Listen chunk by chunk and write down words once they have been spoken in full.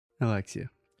Alexia,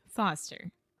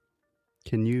 Foster.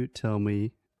 can you tell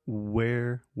me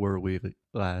where were we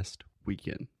last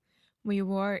weekend? We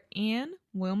were in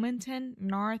Wilmington,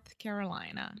 North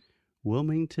Carolina.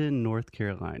 Wilmington, North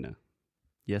Carolina.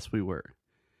 Yes, we were.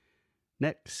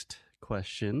 Next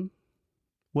question.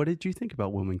 What did you think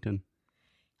about Wilmington?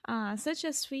 Such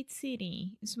a sweet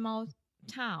city, small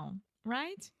town,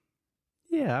 right?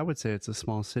 Yeah, I would say it's a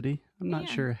small city. I'm not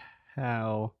Yeah. sure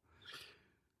how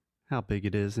big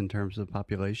it is in terms of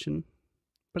population,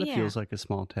 but it Yeah. feels like a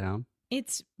small town.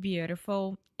 It's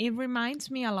beautiful. It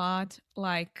reminds me a lot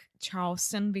like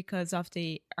Charleston because of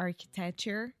the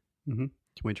architecture. Can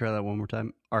we try that one more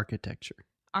time? Architecture.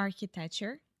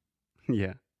 Architecture.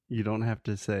 Yeah, you don't have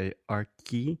to say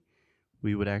arqui.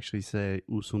 We would actually say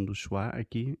o som do schwa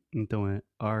aqui. Então é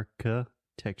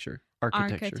architecture.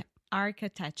 Architecture.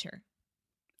 Architecture.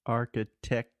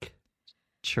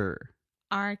 Architecture.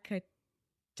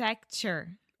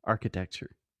 Architecture.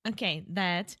 Architecture. Okay,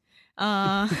 that.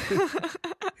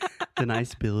 The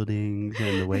nice buildings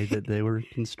and the way that they were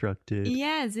constructed.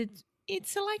 Yes,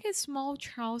 it's like a small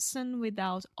Charleston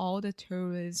without all the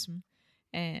tourism.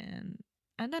 And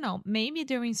I don't know, maybe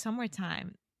during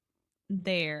summertime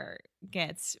there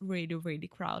gets really, really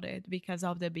crowded because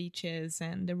of the beaches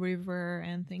and the river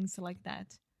and things like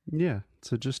that. Yeah,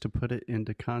 so just to put it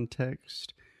into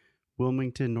context,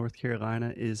 Wilmington, North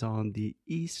Carolina is on the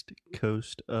east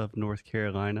coast of North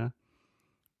Carolina.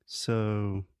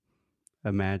 So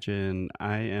imagine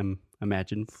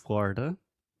Florida.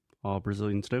 All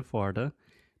Brazilians know Florida.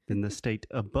 Then the state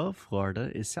above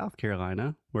Florida is South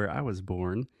Carolina, where I was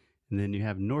born. And then you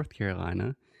have North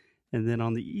Carolina. And then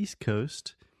on the east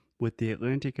coast, with the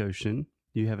Atlantic Ocean,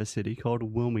 you have a city called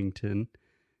Wilmington.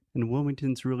 And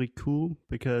Wilmington's really cool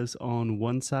because on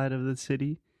one side of the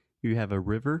city, you have a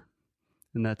river.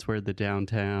 And that's where the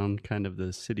downtown, kind of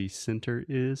the city center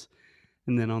is.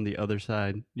 And then on the other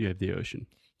side, you have the ocean.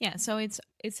 Yeah, so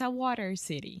it's a water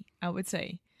city, I would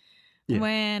say. Yeah.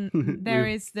 When there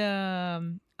is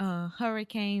the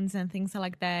hurricanes and things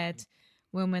like that,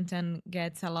 Wilmington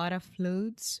gets a lot of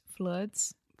floods.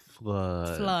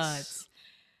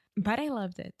 But I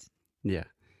loved it. Yeah,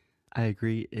 I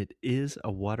agree. It is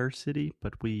a water city,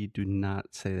 but we do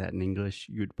not say that in English.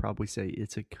 You'd probably say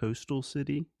it's a coastal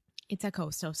city. It's a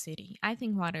coastal city. I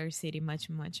think water city much,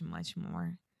 much, much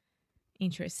more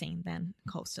interesting than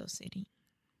coastal city.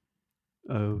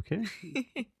 Okay.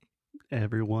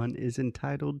 Everyone is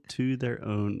entitled to their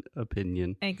own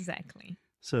opinion. Exactly.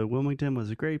 So Wilmington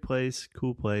was a great place,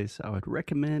 cool place. I would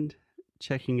recommend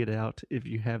checking it out if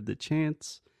you have the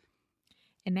chance.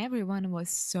 And everyone was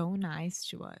so nice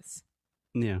to us.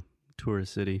 Yeah,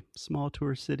 tourist city. Small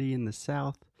tourist city in the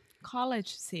south.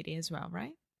 College city as well,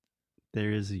 right?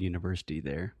 There is a university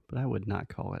there, but I would not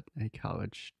call it a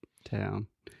college town.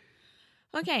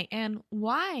 Okay, and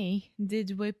why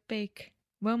did we pick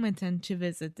Wilmington to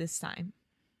visit this time?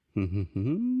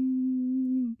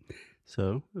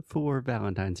 So, for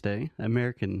Valentine's Day,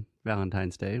 American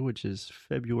Valentine's Day, which is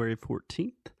February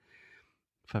 14th,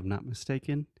 if I'm not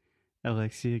mistaken,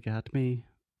 Alexia got me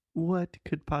what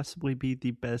could possibly be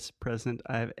the best present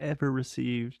I've ever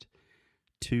received: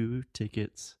 2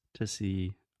 tickets to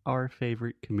see our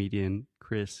favorite comedian,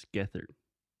 Chris Gethard.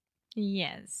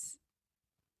 Yes.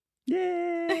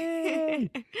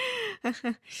 Yay!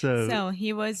 So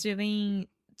he was doing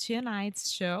 2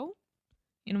 nights show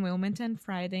in Wilmington,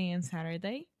 Friday and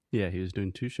Saturday. Yeah, he was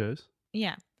doing 2 shows.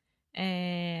 Yeah.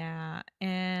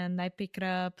 And I picked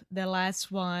up the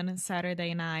last one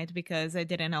Saturday night because I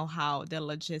didn't know how the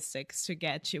logistics to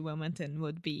get to Wilmington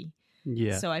would be.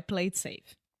 Yeah. So I played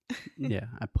safe. Yeah,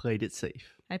 I played it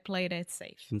safe. I played it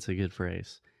safe. That's a good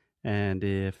phrase. And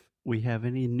if we have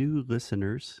any new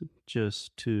listeners,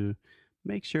 just to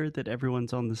make sure that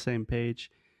everyone's on the same page,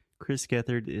 Chris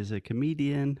Gethard is a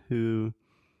comedian who,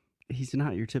 he's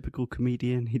not your typical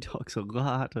comedian. He talks a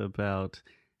lot about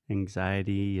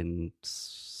anxiety and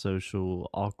social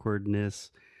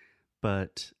awkwardness.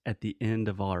 But at the end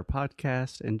of our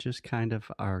podcast and just kind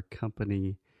of our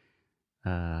company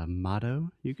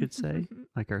motto, you could say,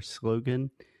 like our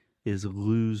slogan is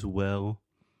lose well.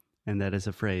 And that is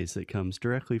a phrase that comes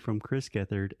directly from Chris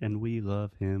Gethard, and we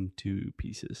love him to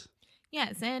pieces.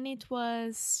 Yes, and it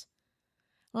was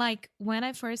like when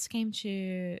I first came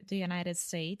to the United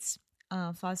States,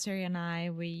 Foster and I,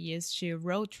 we used to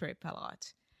road trip a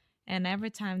lot. And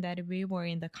every time that we were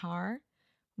in the car,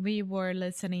 we were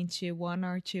listening to 1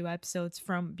 or 2 episodes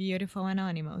from Beautiful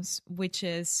Anonymous, which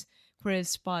is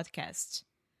Chris' podcast.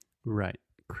 Right.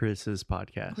 Chris's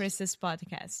podcast. Chris's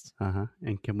podcast.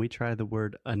 And can we try the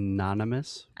word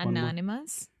anonymous?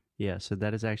 Anonymous? Yeah, so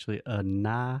that is actually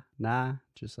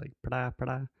just like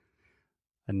pra,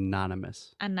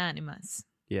 anonymous. Anonymous.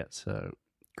 Yeah, so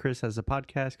Chris has a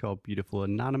podcast called Beautiful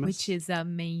Anonymous. Which is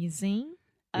amazing.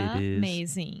 It is.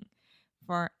 Amazing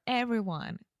for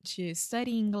everyone to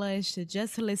study English, to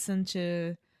just listen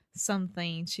to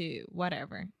something, to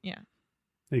whatever. Yeah.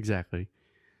 Exactly.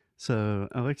 So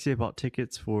Alexia bought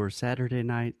tickets for Saturday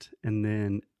night, and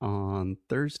then on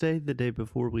Thursday, the day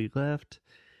before we left,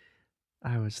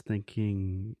 I was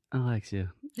thinking,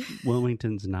 Alexia,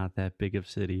 Wilmington's not that big of a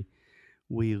city.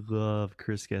 We love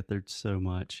Chris Gethard so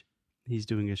much. He's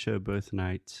doing a show both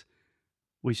nights.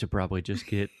 We should probably just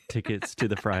get tickets to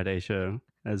the Friday show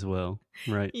as well,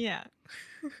 right? Yeah.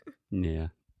 Yeah.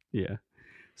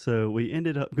 So we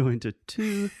ended up going to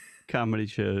 2 comedy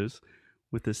shows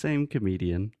with the same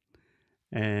comedian.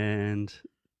 And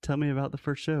tell me about the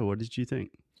first show. What did you think?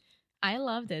 I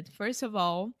loved it. First of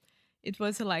all, it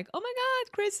was like, oh my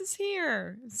God, Chris is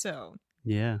here. So.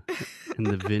 Yeah. And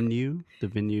the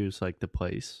venue's like the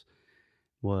place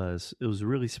it was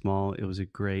really small. It was a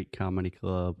great comedy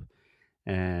club.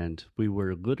 And we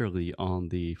were literally on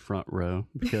the front row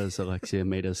because Alexia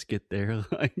made us get there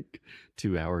like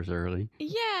 2 hours early.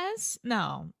 Yes.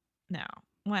 No.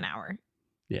 1 hour.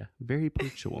 Yeah. Very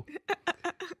punctual.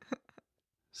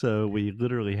 So we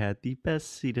literally had the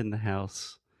best seat in the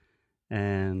house.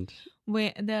 And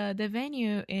the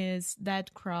venue is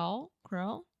Dead Crow.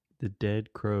 The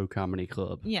Dead Crow Comedy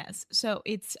Club. Yes. So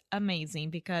it's amazing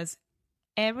because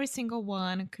every single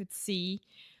one could see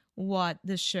what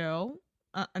the show,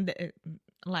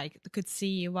 could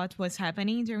see what was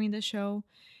happening during the show.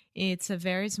 It's a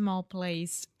very small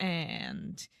place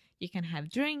and you can have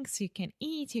drinks, you can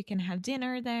eat, you can have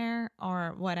dinner there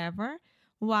or whatever,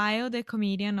 while the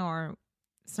comedian or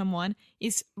someone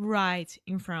is right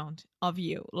in front of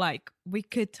you. Like we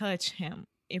could touch him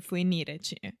if we needed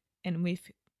to and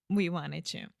we wanted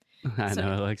to. I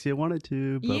know Alexia wanted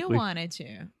to, but you wanted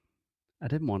to. I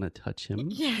didn't want to touch him.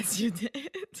 Yes, you did.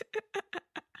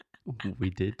 We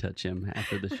did touch him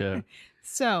after the show.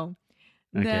 So,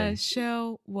 the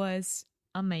show was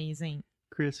amazing.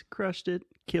 Chris crushed it,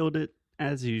 killed it,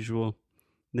 as usual.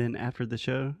 Then after the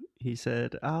show, he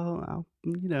said, I'll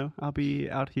be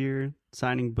out here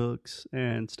signing books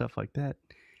and stuff like that.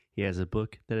 He has a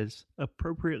book that is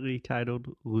appropriately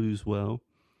titled Lose Well.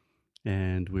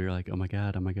 And we were like, oh my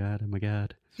God.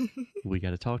 We got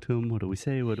to talk to him. What do we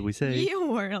say? You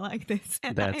were like this.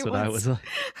 And That's what I was like.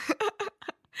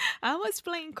 I was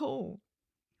playing cool.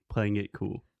 Playing it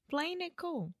cool.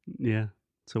 Yeah.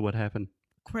 So what happened?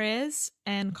 Chris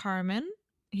and Carmen,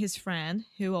 his friend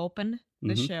who opened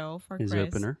the show for his Chris.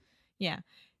 Opener. Yeah.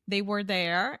 They were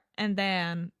there and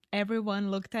then everyone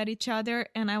looked at each other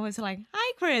and I was like,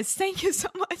 hi, Chris. Thank you so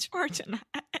much for tonight.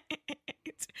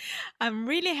 I'm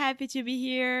really happy to be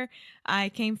here. I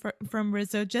came from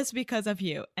Brazil just because of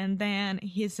you. And then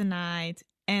his night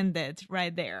ended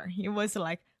right there. He was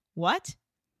like, what?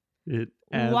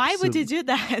 Why would you do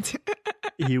that?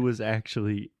 He was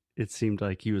actually, it seemed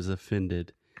like he was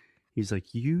offended. He's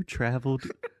like, you traveled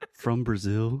from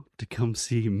Brazil to come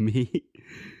see me?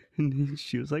 And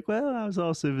she was like, well, I was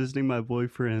also visiting my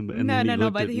boyfriend.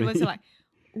 But he was like,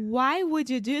 why would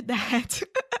you do that?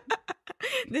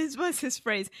 This was his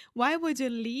phrase. Why would you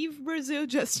leave Brazil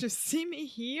just to see me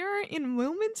here in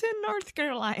Wilmington, North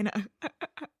Carolina?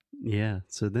 Yeah.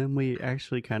 So then we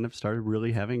actually kind of started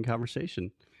really having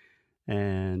conversation.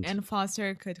 And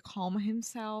Foster could calm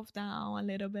himself down a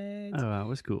little bit. Oh, that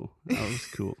was cool.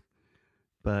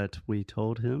 But we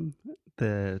told him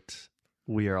that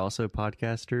we are also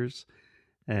podcasters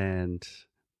and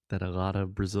that a lot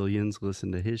of Brazilians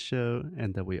listen to his show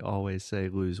and that we always say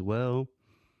lose well.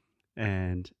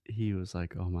 And he was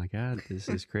like, oh my God, this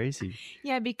is crazy.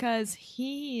 Yeah, because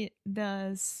he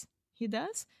does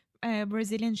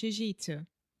Brazilian Jiu-Jitsu.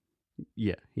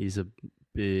 Yeah, he's a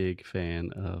big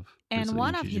fan of Brazilian and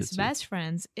one of Jiu-Jitsu. his best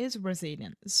friends is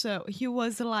Brazilian. So he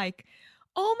was like,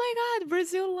 oh my God,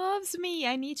 Brazil loves me.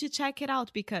 I need to check it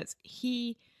out because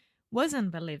he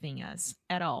wasn't believing us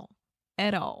at all.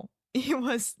 He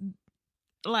was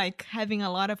like having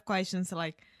a lot of questions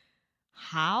like,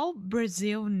 how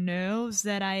Brazil knows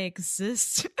that I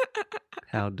exist?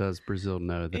 How does Brazil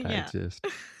know that I exist?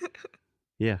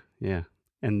 Yeah.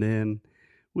 And then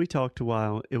we talked a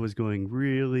while. It was going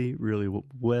really, really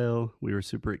well. We were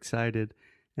super excited.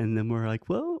 And then we're like,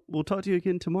 well, we'll talk to you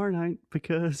again tomorrow night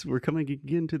because we're coming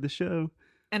again to the show.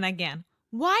 And again,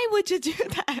 why would you do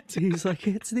that? He's like,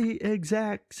 it's the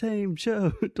exact same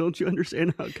show. Don't you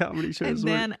understand how comedy shows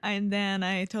work? And then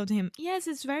I told him, yes,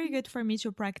 it's very good for me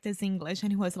to practice English.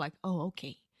 And he was like, oh,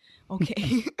 okay.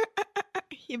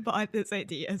 he bought this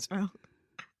idea as well.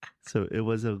 So it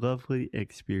was a lovely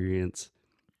experience.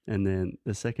 And then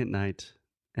the second night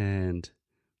and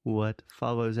what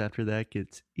follows after that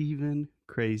gets even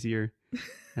crazier.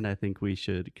 And I think we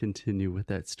should continue with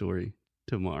that story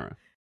tomorrow.